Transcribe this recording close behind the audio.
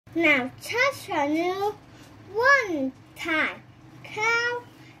Now touch your new one time. Count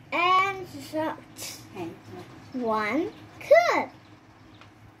and shout. One, good.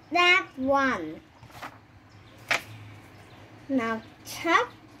 That one. Now touch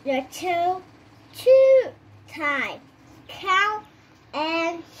your two times. Count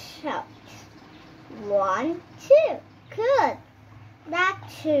and shout. One, two. Good. That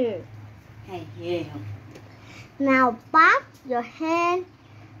two. Now bob your hand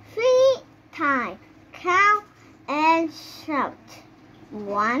 3 times. Count and shout.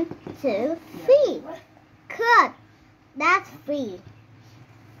 1, 2, 3. Good. That's 3.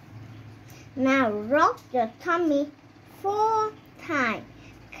 Now rock your tummy 4 times.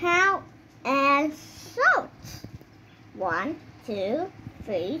 Count and shout. 1, 2,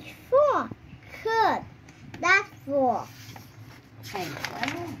 3, 4. Good. That's 4. Hay quá.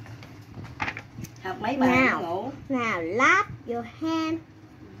 Học mấy bài ngủ. Now lap your hand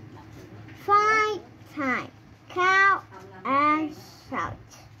 5 times. Count and shout.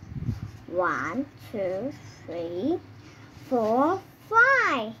 1, 2, 3, 4,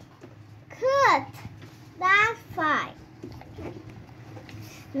 5. Good. That's 5.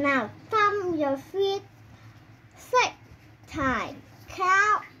 Now thumb your feet 6 times.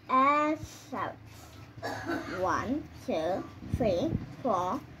 Count and shout. 1, 2, 3,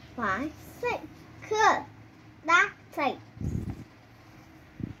 4, 5, 6. Good. That's 6.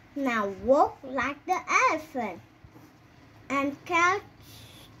 Now walk like the elephant and count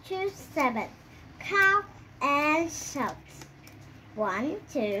to 7. Count and shout. 1,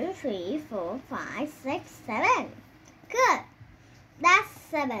 2, 3, 4, 5, 6, 7. Good. That's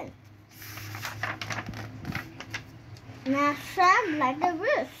 7. Now stand like the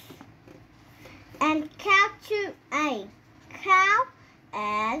roof and count to 8. Count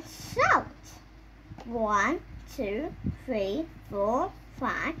and shout. 1, 2, 3, 4,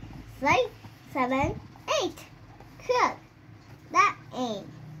 5, 6, 7, 8. Good. That's 8.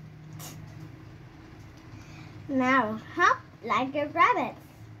 Now hop like a rabbit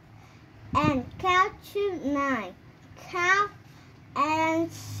and count to 9. Count and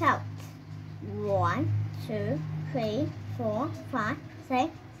shout. 1, 2, 3, 4, 5,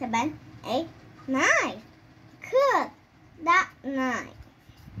 6, 7, 8, 9. Good. That's 9.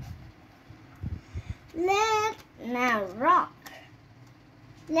 Now rock.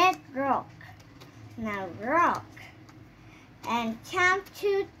 Let's rock. Now rock and count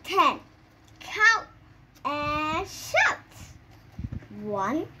to 10. Count and shout.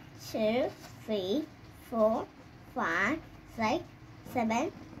 1, 2, 3, 4, 5, 6,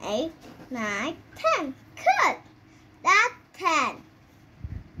 7, 8, 9, 10. Good. That's 10.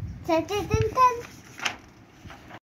 10, 10, 10, 10.